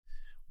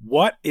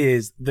What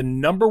is the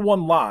number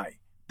one lie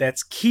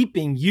that's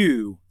keeping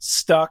you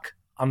stuck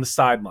on the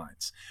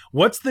sidelines?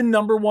 What's the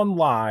number one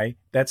lie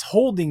that's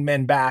holding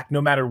men back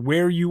no matter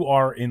where you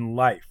are in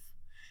life?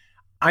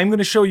 I'm going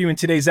to show you in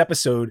today's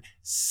episode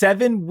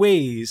 7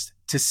 ways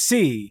to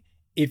see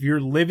if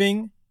you're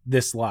living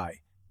this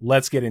lie.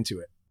 Let's get into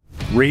it.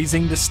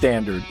 Raising the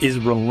Standard is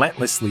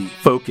relentlessly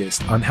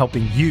focused on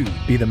helping you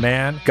be the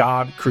man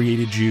God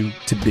created you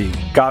to be.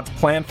 God's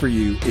plan for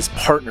you is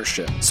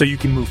partnership, so you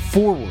can move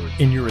forward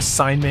in your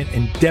assignment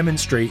and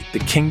demonstrate the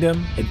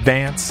kingdom,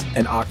 advance,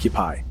 and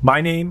occupy. My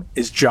name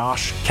is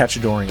Josh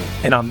Kachadorian,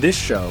 and on this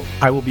show,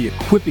 I will be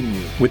equipping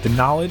you with the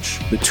knowledge,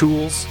 the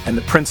tools, and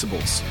the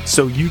principles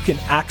so you can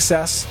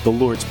access the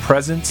Lord's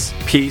presence,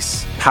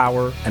 peace,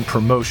 power, and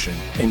promotion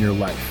in your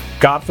life.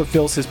 God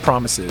fulfills his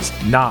promises,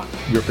 not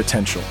your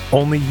potential.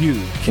 Only you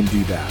can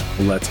do that.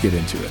 Let's get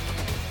into it.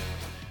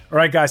 All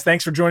right, guys,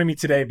 thanks for joining me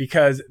today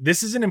because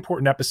this is an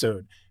important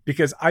episode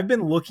because I've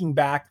been looking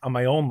back on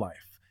my own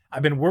life.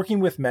 I've been working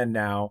with men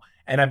now,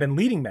 and I've been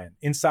leading men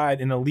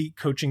inside an elite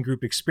coaching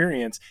group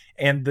experience.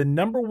 And the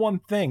number one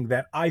thing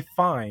that I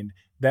find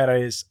that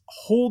is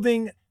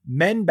holding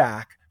men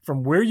back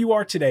from where you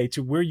are today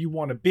to where you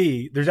want to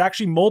be, there's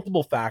actually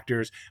multiple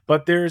factors,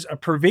 but there's a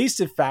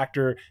pervasive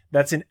factor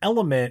that's an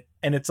element,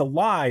 and it's a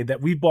lie that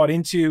we bought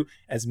into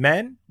as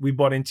men, we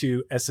bought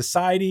into as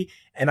society.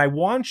 And I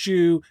want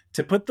you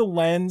to put the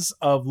lens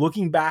of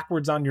looking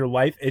backwards on your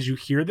life as you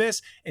hear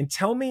this and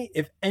tell me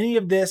if any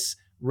of this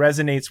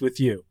resonates with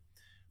you.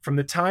 From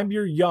the time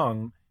you're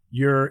young,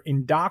 you're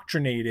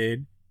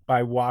indoctrinated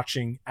by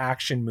watching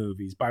action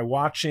movies, by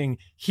watching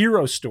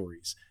hero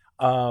stories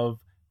of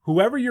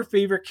whoever your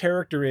favorite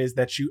character is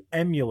that you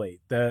emulate,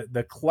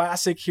 the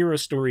classic hero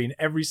story in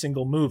every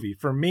single movie.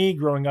 For me,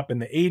 growing up in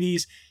the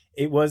 80s,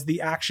 it was the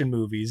action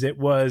movies. It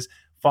was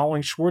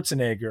following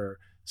Schwarzenegger,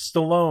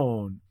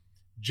 Stallone,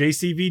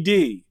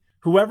 JCVD,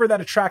 whoever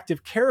that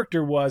attractive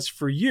character was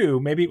for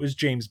you. Maybe it was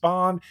James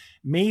Bond.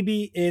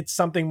 Maybe it's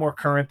something more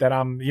current that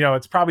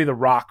it's probably The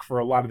Rock for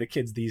a lot of the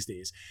kids these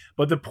days.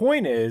 But the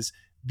point is,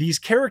 these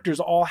characters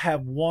all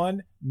have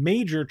one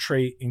major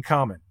trait in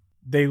common.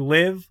 They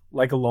live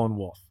like a lone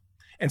wolf.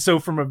 And so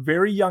from a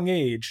very young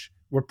age,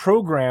 we're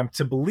programmed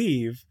to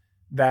believe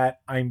that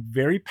I'm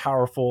very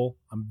powerful,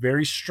 I'm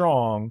very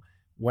strong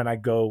when I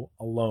go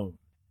alone.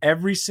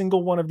 Every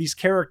single one of these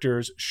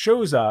characters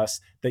shows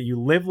us that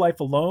you live life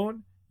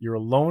alone, you're a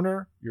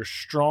loner, you're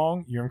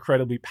strong, you're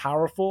incredibly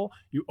powerful,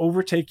 you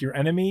overtake your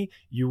enemy,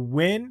 you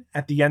win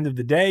at the end of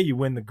the day, you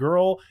win the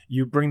girl,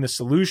 you bring the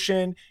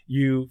solution,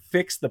 you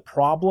fix the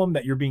problem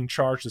that you're being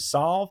charged to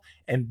solve,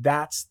 and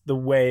that's the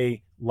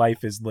way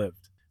life is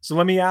lived. So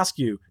let me ask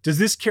you, does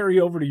this carry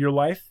over to your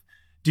life?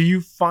 Do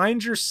you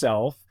find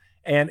yourself,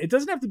 and it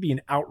doesn't have to be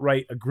an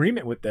outright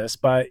agreement with this,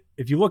 but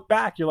if you look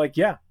back, you're like,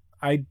 yeah,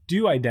 I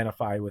do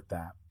identify with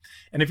that.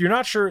 And if you're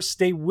not sure,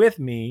 stay with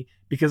me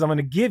because I'm going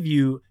to give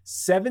you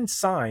 7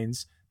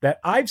 signs that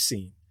I've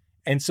seen.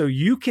 And so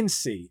you can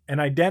see and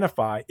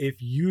identify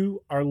if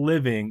you are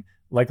living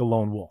like a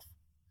lone wolf.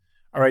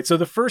 All right, so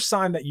the first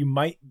sign that you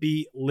might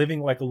be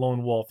living like a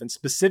lone wolf, and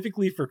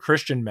specifically for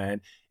Christian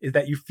men, is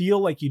that you feel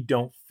like you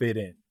don't fit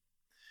in.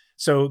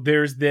 So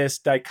there's this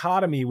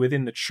dichotomy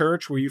within the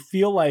church where you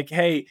feel like,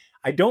 hey,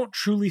 I don't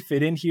truly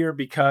fit in here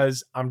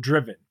because I'm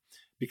driven,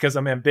 because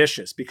I'm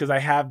ambitious, because I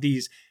have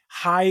these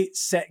high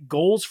set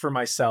goals for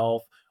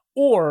myself,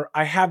 or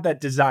I have that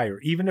desire,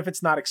 even if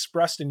it's not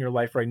expressed in your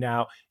life right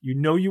now, you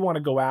know you want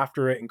to go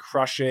after it and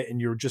crush it,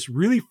 and you're just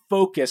really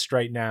focused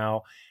right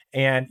now,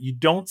 and you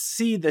don't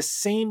see the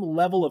same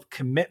level of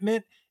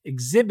commitment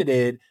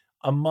exhibited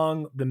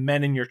among the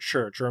men in your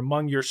church or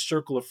among your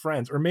circle of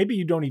friends, or maybe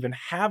you don't even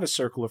have a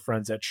circle of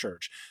friends at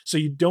church, so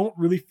you don't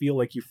really feel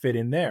like you fit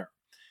in there.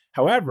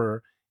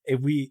 However, if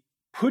we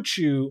put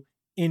you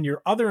in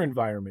your other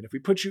environment, if we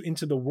put you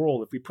into the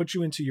world, if we put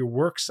you into your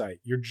work site,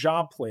 your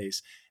job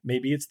place,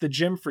 maybe it's the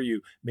gym for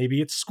you,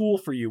 maybe it's school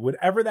for you,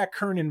 whatever that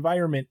current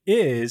environment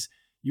is,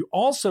 you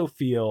also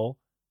feel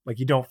like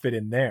you don't fit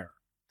in there.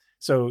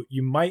 So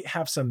you might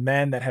have some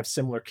men that have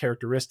similar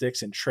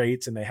characteristics and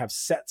traits, and they have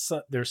set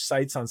their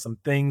sights on some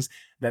things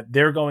that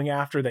they're going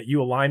after that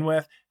you align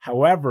with.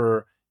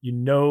 However, you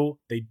know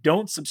they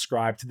don't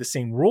subscribe to the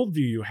same worldview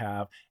you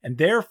have, and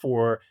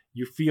therefore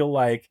you feel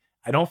like,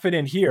 I don't fit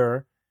in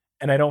here,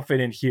 and I don't fit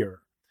in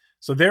here.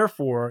 So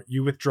therefore,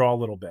 you withdraw a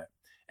little bit,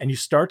 and you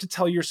start to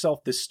tell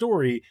yourself this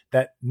story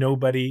that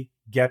nobody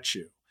gets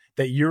you,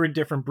 that you're a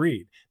different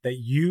breed, that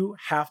you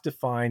have to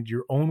find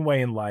your own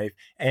way in life,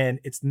 and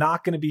it's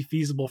not going to be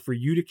feasible for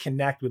you to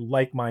connect with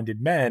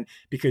like-minded men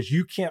because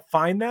you can't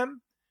find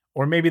them,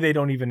 or maybe they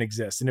don't even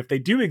exist. And if they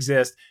do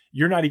exist,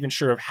 you're not even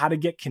sure of how to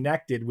get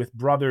connected with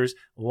brothers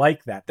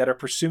like that are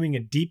pursuing a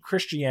deep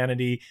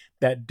Christianity,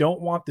 that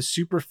don't want the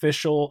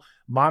superficial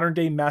modern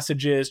day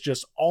messages,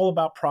 just all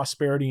about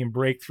prosperity and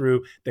breakthrough.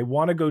 They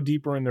want to go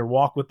deeper in their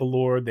walk with the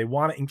Lord. They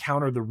want to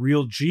encounter the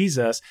real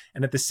Jesus.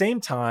 And at the same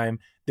time,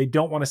 they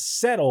don't want to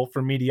settle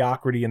for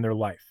mediocrity in their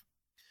life.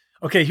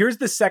 Okay, here's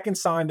the second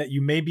sign that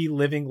you may be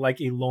living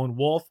like a lone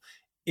wolf.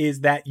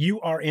 is that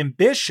you are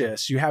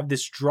ambitious. You have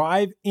this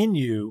drive in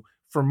you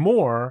for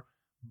more,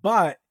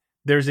 but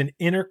there's an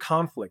inner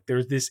conflict.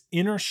 There's this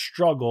inner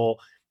struggle.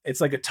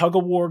 It's like a tug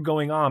of war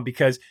going on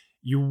because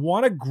you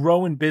want to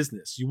grow in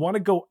business. You want to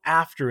go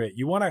after it.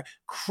 You want to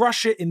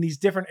crush it in these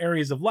different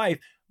areas of life,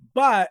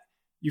 but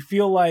you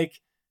feel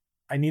like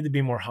I need to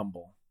be more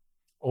humble,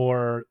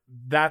 or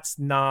that's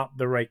not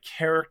the right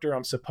character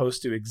I'm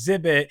supposed to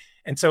exhibit.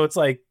 And so it's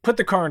like, put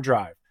the car in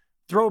drive,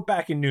 throw it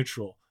back in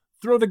neutral,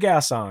 throw the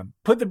gas on,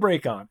 put the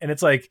brake on. And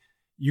it's like,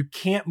 you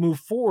can't move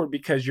forward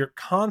because you're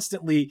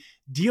constantly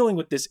dealing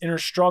with this inner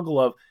struggle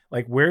of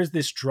like, where's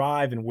this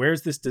drive and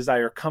where's this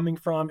desire coming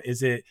from?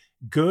 Is it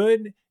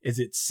good? Is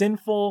it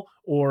sinful?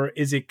 Or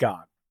is it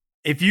God?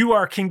 If you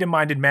are a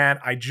kingdom-minded man,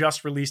 I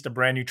just released a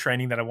brand new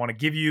training that I want to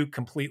give you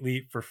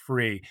completely for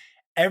free.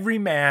 Every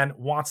man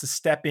wants to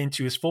step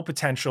into his full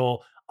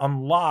potential,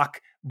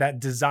 unlock that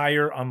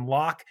desire,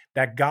 unlock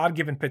that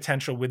God-given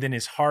potential within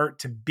his heart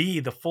to be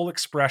the full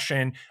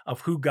expression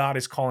of who God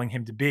is calling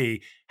him to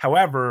be.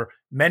 However,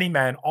 many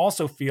men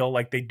also feel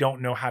like they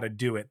don't know how to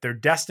do it. They're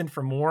destined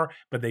for more,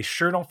 but they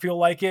sure don't feel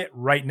like it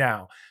right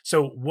now.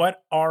 So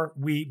what are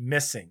we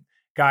missing?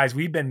 Guys,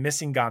 we've been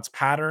missing God's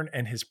pattern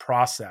and his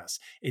process.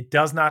 It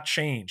does not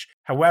change.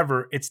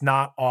 However, it's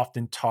not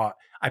often taught.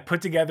 I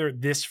put together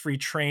this free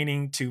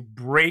training to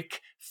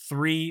break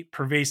 3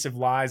 pervasive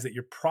lies that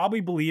you're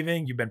probably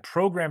believing. You've been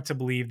programmed to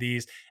believe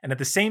these. And at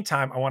the same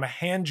time, I want to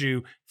hand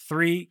you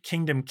 3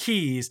 kingdom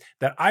keys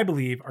that I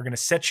believe are going to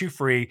set you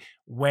free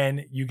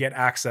when you get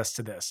access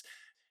to this.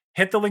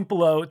 Hit the link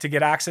below to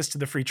get access to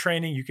the free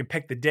training. You can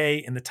pick the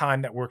day and the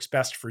time that works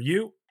best for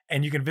you.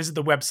 And you can visit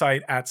the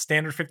website at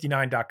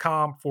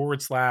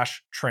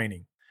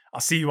standard59.com/training. I'll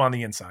see you on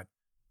the inside.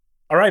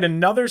 All right,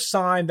 another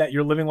sign that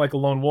you're living like a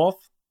lone wolf,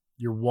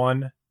 you're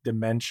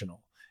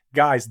one-dimensional.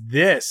 Guys,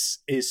 this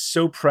is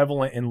so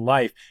prevalent in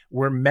life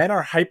where men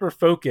are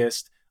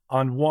hyper-focused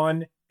on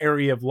one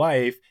area of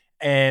life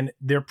and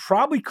they're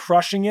probably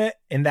crushing it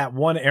in that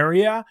one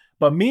area.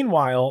 But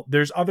meanwhile,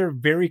 there's other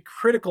very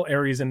critical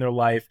areas in their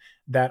life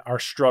that are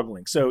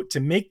struggling. So to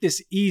make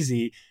this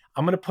easy,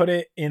 I'm going to put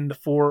it in the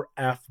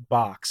 4F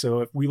box.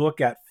 So if we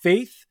look at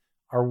faith,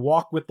 our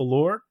walk with the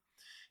Lord,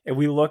 if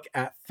we look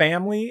at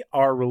family,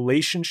 our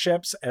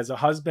relationships as a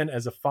husband,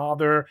 as a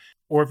father,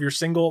 or if you're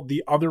single,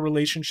 the other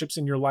relationships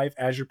in your life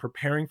as you're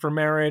preparing for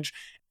marriage,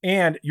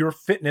 and your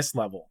fitness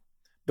level,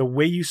 the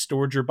way you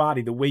stored your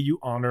body, the way you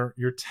honor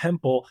your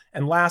temple.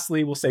 And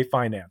lastly, we'll say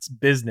finance,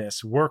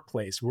 business,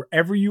 workplace,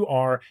 wherever you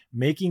are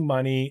making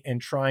money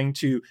and trying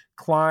to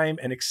climb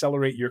and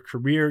accelerate your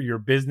career, your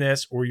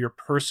business, or your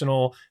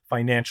personal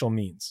financial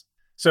means.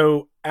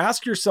 So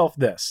ask yourself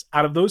this,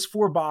 out of those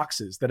 4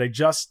 boxes that I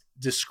just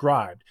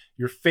described,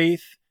 your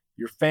faith,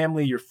 your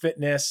family, your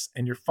fitness,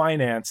 and your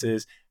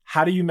finances,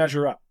 how do you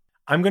measure up?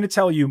 I'm going to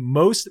tell you,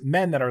 most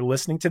men that are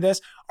listening to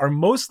this are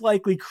most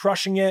likely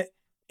crushing it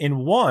in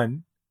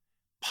 1,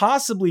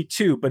 possibly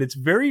 2, but it's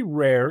very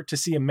rare to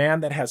see a man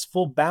that has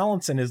full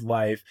balance in his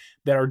life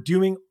that are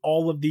doing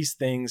all of these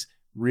things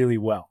really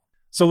well.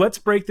 So let's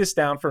break this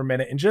down for a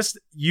minute and just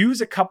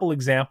use a couple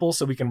examples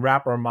so we can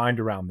wrap our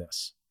mind around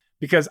this.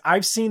 Because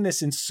I've seen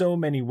this in so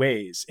many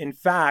ways. In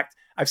fact,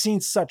 I've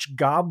seen such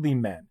godly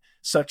men,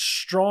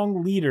 such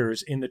strong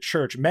leaders in the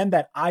church, men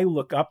that I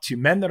look up to,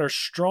 men that are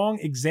strong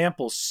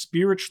examples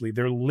spiritually.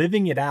 They're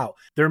living it out.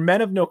 They're men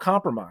of no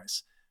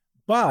compromise.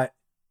 But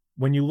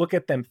when you look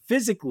at them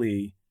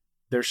physically,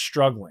 they're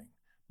struggling.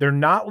 They're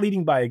not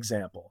leading by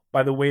example,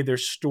 by the way they're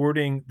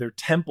storing their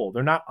temple.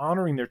 They're not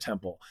honoring their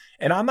temple.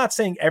 And I'm not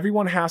saying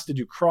everyone has to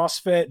do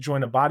CrossFit,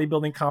 join a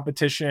bodybuilding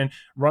competition,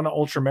 run an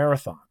ultra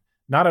marathon.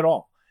 Not at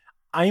all.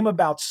 I'm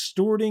about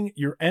storing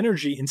your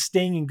energy and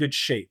staying in good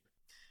shape.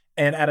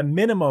 And at a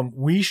minimum,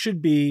 we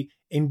should be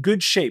in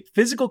good shape,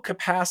 physical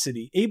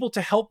capacity, able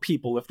to help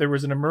people if there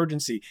was an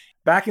emergency.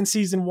 Back in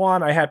season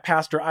 1, I had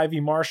Pastor Ivy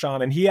Marsh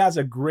on, and he has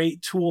a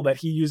great tool that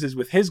he uses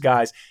with his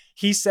guys.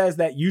 He says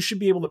that you should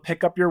be able to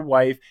pick up your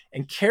wife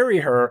and carry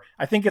her,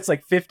 I think it's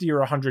like 50 or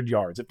 100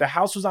 yards. If the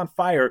house was on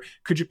fire,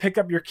 could you pick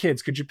up your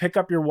kids? Could you pick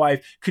up your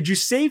wife? Could you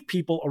save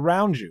people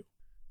around you?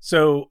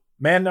 So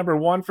man number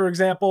 1, for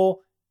example,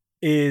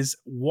 is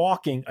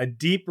walking a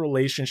deep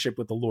relationship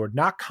with the Lord,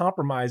 not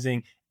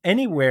compromising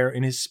anywhere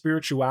in his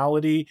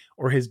spirituality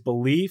or his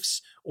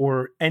beliefs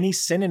or any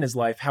sin in his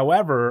life.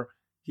 However,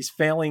 he's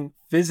failing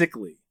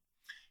physically.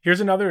 Here's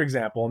another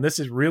example, and this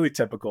is really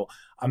typical.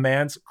 A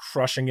man's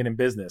crushing it in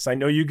business. I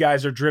know you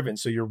guys are driven,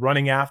 so you're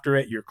running after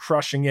it, you're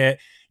crushing it,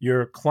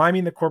 you're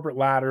climbing the corporate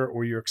ladder,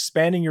 or you're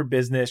expanding your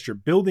business, you're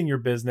building your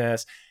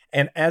business,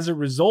 and as a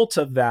result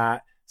of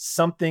that,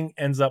 something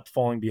ends up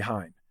falling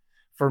behind.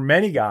 For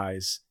many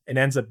guys, it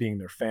ends up being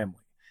their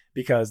family,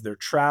 because they're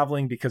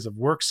traveling, because of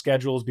work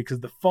schedules, because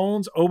the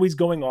phone's always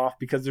going off,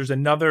 because there's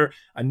another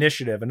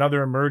initiative,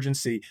 another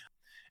emergency.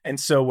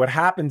 And so what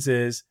happens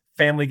is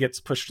family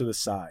gets pushed to the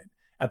side.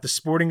 At the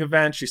sporting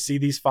events, you see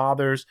these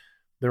fathers,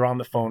 they're on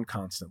the phone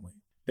constantly.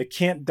 They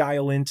can't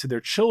dial into their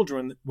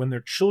children when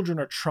their children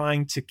are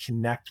trying to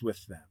connect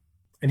with them.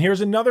 And here's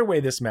another way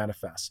this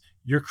manifests.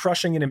 You're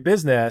crushing it in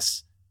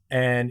business,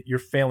 and you're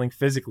failing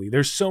physically.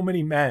 There's so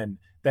many men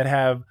that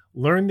have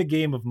learned the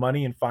game of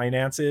money and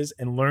finances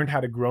and learned how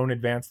to grow and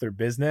advance their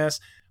business,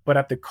 but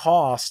at the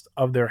cost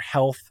of their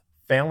health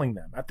failing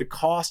them, at the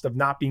cost of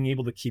not being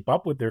able to keep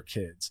up with their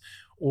kids,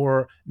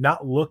 or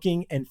not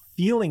looking and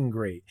feeling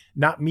great,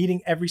 not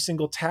meeting every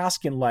single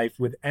task in life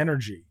with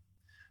energy.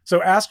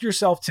 So ask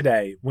yourself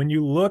today, when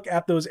you look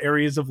at those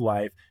areas of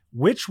life,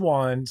 which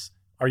ones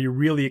are you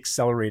really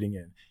accelerating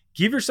in?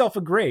 Give yourself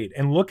a grade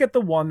and look at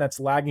the one that's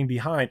lagging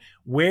behind.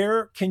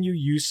 Where can you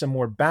use some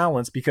more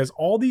balance? Because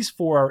all these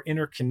four are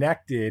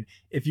interconnected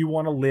if you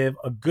want to live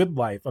a good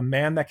life, a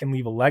man that can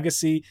leave a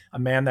legacy, a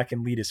man that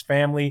can lead his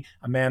family,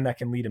 a man that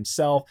can lead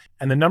himself.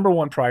 And the number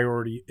one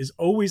priority is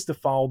always to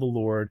follow the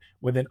Lord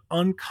with an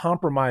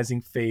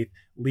uncompromising faith,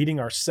 leading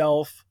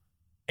ourselves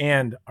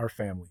and our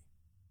family.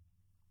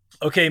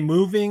 Okay,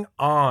 moving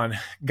on.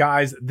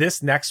 Guys,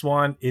 this next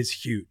one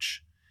is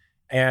huge.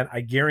 And I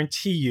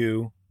guarantee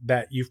you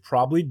that you've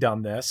probably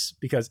done this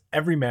because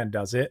every man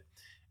does it.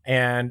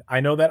 And I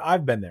know that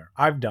I've been there.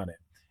 I've done it.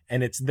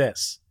 And it's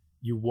this.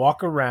 You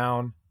walk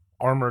around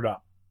armored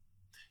up.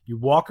 You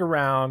walk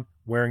around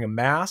wearing a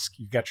mask.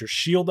 You got your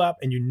shield up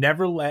and you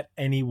never let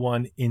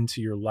anyone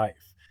into your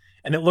life.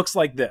 And it looks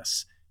like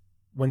this.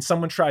 When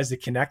someone tries to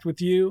connect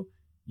with you,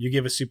 you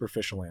give a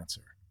superficial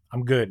answer.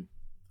 I'm good.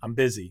 I'm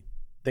busy.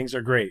 Things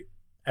are great.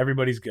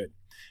 Everybody's good.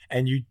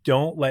 And you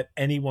don't let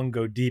anyone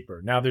go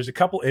deeper. Now, there's a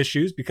couple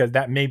issues because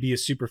that may be a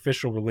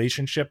superficial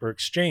relationship or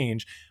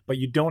exchange, but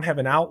you don't have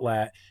an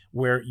outlet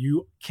where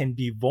you can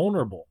be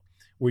vulnerable,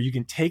 where you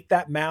can take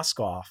that mask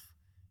off,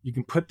 you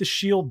can put the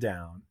shield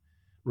down,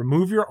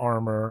 remove your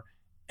armor,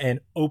 and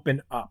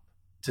open up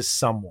to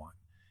someone.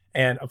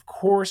 And of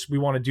course, we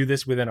want to do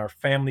this within our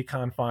family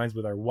confines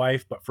with our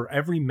wife. But for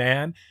every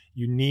man,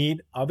 you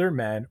need other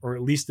men, or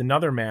at least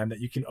another man that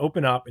you can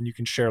open up and you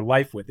can share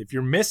life with. If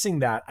you're missing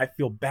that, I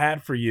feel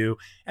bad for you.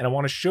 And I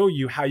want to show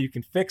you how you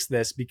can fix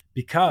this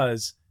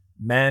because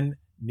men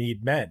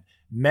need men.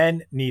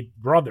 Men need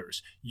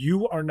brothers.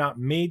 You are not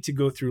made to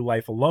go through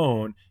life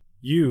alone.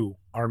 You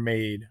are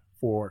made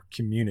for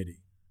community.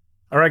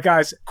 All right,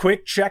 guys,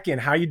 quick check-in.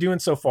 How you doing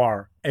so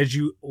far? As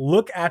you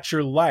look at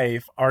your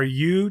life, are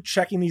you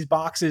checking these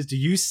boxes? Do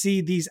you see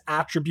these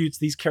attributes,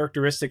 these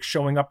characteristics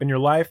showing up in your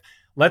life?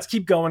 Let's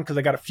keep going because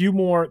I got a few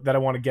more that I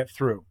want to get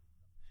through.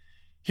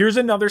 Here's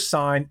another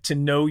sign to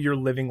know you're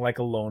living like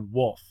a lone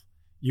wolf.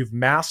 You've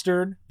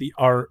mastered the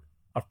art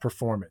of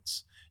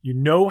performance. You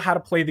know how to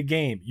play the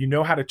game. You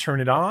know how to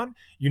turn it on.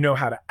 You know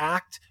how to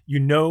act. You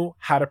know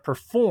how to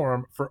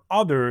perform for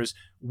others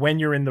when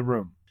you're in the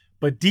room.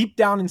 But deep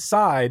down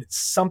inside,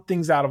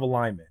 something's out of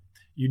alignment.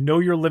 You know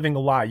you're living a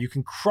lie. You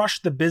can crush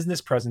the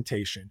business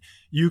presentation.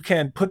 You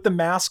can put the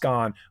mask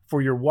on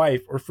for your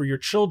wife or for your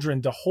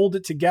children to hold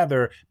it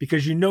together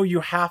because you know you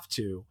have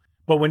to.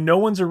 But when no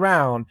one's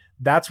around,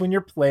 that's when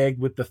you're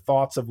plagued with the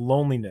thoughts of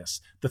loneliness,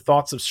 the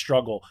thoughts of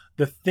struggle,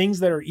 the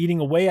things that are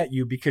eating away at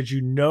you because you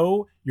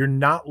know you're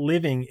not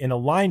living in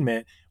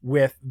alignment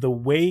with the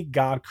way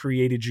God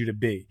created you to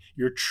be,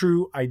 your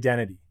true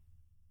identity.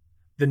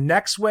 The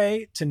next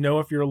way to know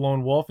if you're a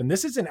lone wolf, and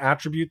this is an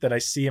attribute that I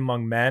see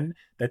among men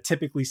that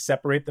typically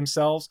separate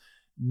themselves,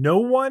 no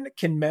one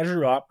can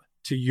measure up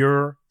to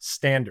your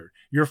standard,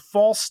 your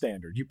false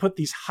standard. You put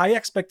these high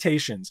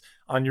expectations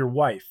on your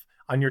wife,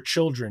 on your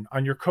children,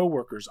 on your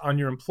coworkers, on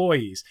your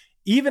employees,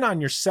 even on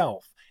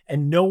yourself,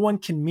 and no one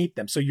can meet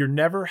them. So you're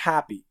never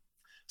happy.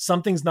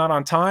 Something's not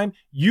on time.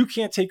 You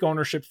can't take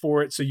ownership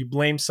for it, so you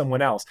blame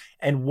someone else.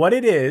 And what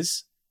it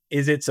is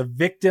it's a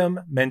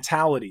victim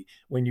mentality.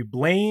 When you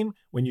blame,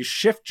 when you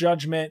shift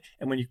judgment,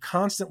 and when you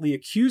constantly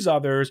accuse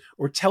others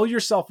or tell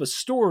yourself a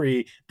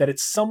story that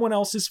it's someone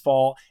else's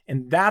fault,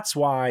 and that's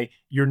why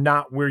you're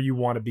not where you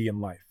want to be in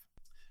life.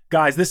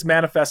 Guys, this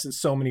manifests in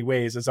so many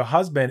ways. As a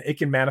husband, it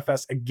can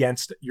manifest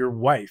against your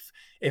wife.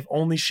 If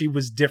only she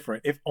was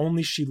different. If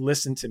only she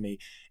listened to me.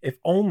 If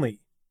only.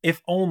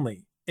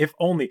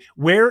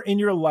 Where in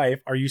your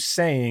life are you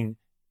saying,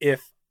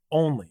 if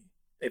only?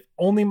 If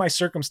only my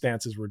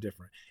circumstances were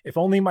different. If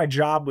only my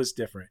job was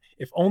different.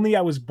 If only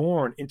I was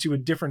born into a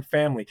different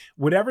family.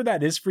 Whatever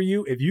that is for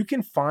you, if you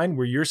can find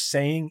where you're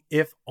saying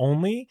if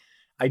only,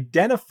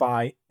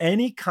 identify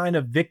any kind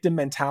of victim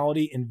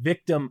mentality and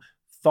victim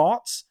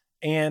thoughts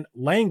and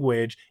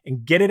language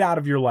and get it out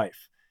of your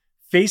life.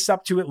 Face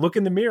up to it, look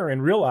in the mirror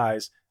and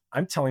realize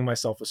I'm telling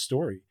myself a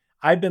story.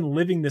 I've been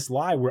living this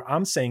lie where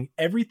I'm saying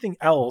everything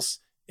else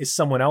is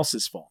someone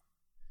else's fault.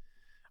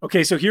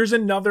 Okay, so here's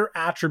another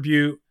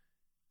attribute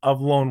of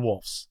lone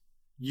wolves.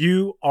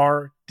 You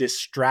are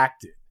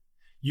distracted.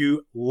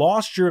 You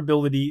lost your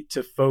ability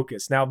to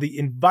focus. Now, the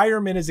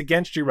environment is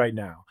against you right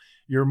now.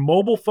 Your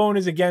mobile phone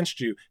is against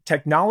you.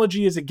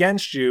 Technology is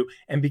against you.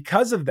 And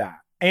because of that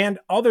and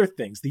other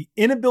things, the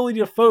inability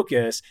to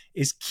focus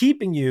is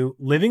keeping you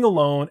living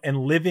alone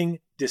and living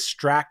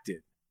distracted.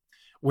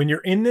 When you're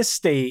in this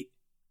state,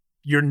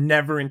 you're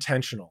never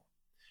intentional.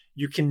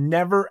 You can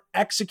never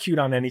execute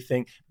on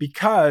anything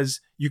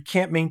because you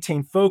can't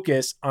maintain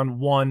focus on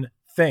one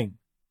thing.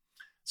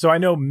 So I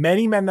know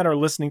many men that are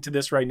listening to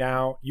this right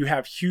now, you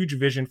have huge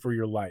vision for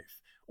your life,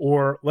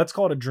 or let's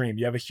call it a dream.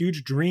 You have a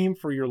huge dream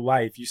for your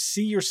life. You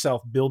see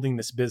yourself building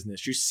this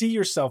business. You see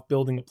yourself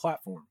building a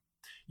platform.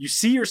 You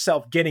see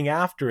yourself getting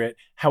after it.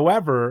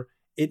 However,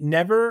 it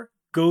never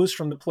goes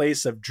from the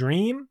place of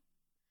dream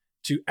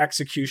to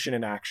execution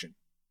and action.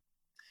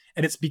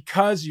 And it's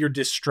because you're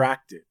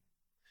distracted.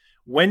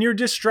 When you're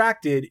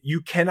distracted,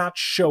 you cannot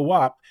show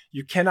up,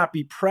 you cannot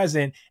be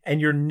present, and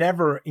you're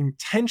never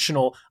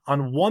intentional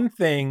on one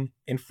thing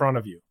in front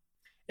of you.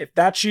 If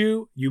that's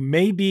you, you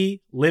may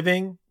be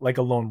living like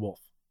a lone wolf.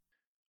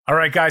 All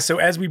right, guys, so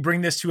as we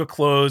bring this to a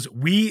close,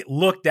 we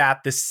looked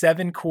at the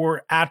 7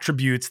 core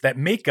attributes that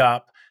make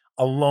up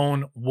a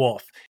lone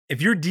wolf.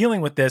 If you're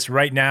dealing with this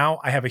right now,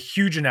 I have a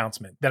huge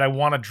announcement that I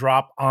want to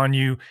drop on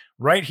you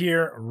right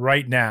here,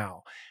 right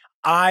now.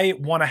 I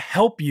want to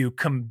help you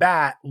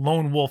combat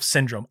lone wolf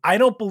syndrome. I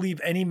don't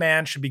believe any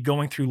man should be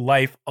going through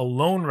life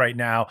alone right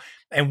now.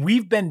 And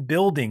we've been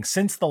building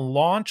since the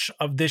launch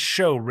of this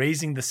show,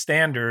 Raising the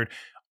Standard,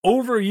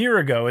 over a year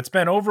ago. It's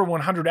been over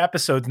 100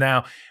 episodes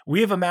now.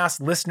 We have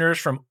amassed listeners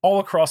from all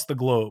across the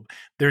globe.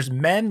 There's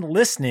men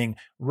listening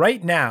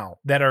right now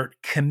that are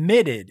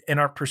committed and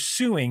are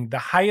pursuing the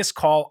highest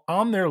call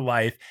on their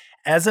life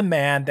as a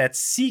man that's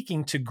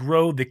seeking to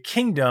grow the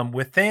kingdom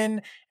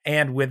within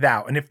and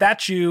without. And if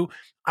that's you,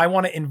 I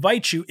want to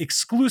invite you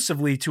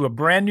exclusively to a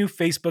brand new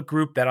Facebook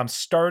group that I'm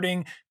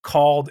starting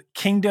called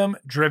Kingdom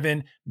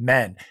Driven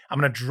Men. I'm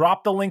going to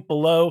drop the link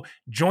below.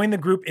 Join the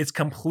group. It's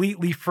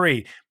completely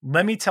free.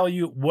 Let me tell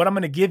you what I'm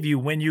going to give you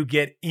when you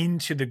get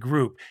into the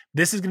group.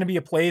 This is going to be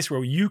a place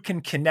where you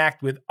can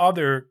connect with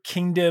other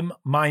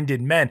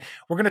kingdom-minded men.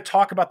 We're going to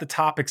talk about the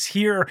topics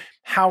here,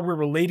 how we're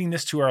relating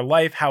this to our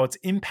life, how it's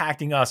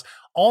impacting us.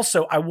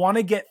 Also, I want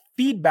to get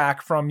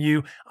feedback from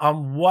you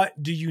on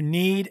what do you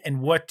need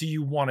and what do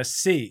you want to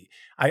see.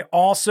 I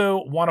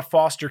also want to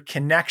foster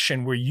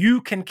connection where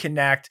you can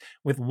connect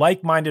with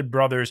like-minded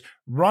brothers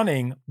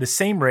running the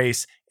same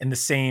race in the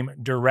same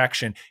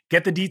direction.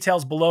 Get the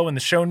details below in the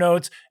show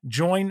notes.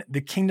 Join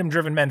the Kingdom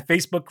Driven Men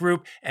Facebook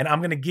group, and I'm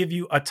going to give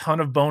you a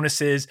ton of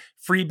bonuses,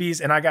 freebies,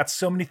 and I got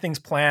so many things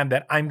planned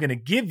that I'm going to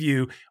give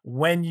you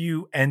when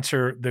you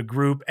enter the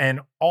group, and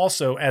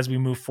also as we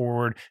move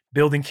forward,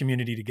 building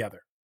community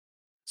together.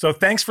 So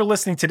thanks for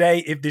listening today.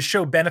 If this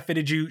show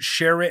benefited you,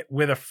 share it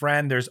with a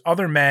friend. There's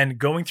other men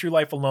going through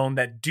life alone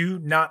that do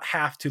not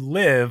have to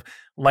live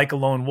like a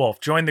lone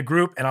wolf. Join the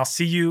group, and I'll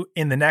see you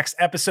in the next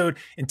episode.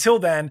 Until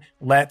then,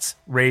 let's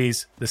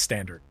raise the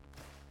standard.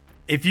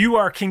 If you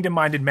are a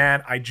kingdom-minded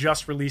man, I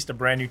just released a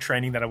brand new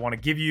training that I want to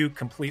give you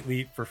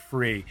completely for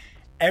free.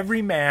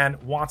 Every man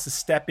wants to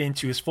step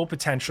into his full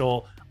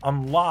potential,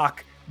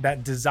 unlock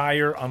that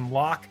desire,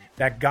 unlock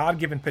that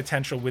God-given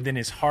potential within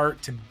his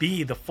heart to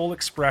be the full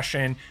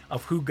expression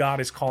of who God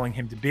is calling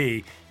him to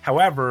be.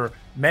 However,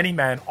 many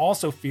men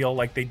also feel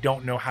like they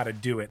don't know how to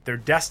do it. They're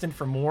destined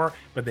for more,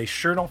 but they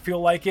sure don't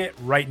feel like it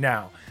right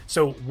now.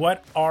 So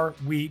what are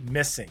we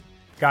missing?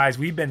 Guys,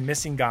 we've been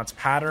missing God's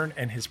pattern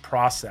and his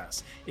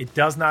process. It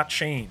does not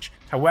change.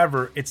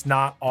 However, it's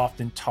not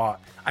often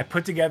taught. I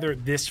put together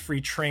this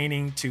free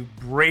training to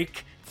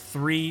break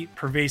 3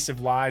 pervasive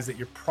lies that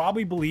you're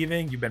probably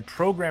believing. You've been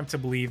programmed to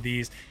believe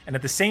these. And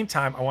at the same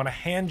time, I want to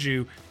hand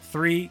you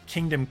 3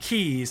 kingdom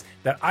keys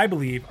that I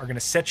believe are going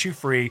to set you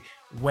free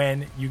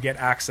when you get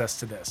access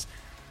to this.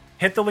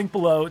 Hit the link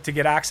below to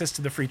get access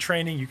to the free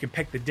training. You can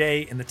pick the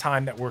day and the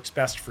time that works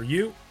best for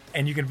you.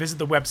 And you can visit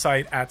the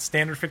website at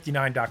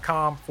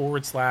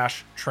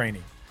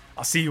standard59.com/training.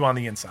 I'll see you on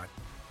the inside.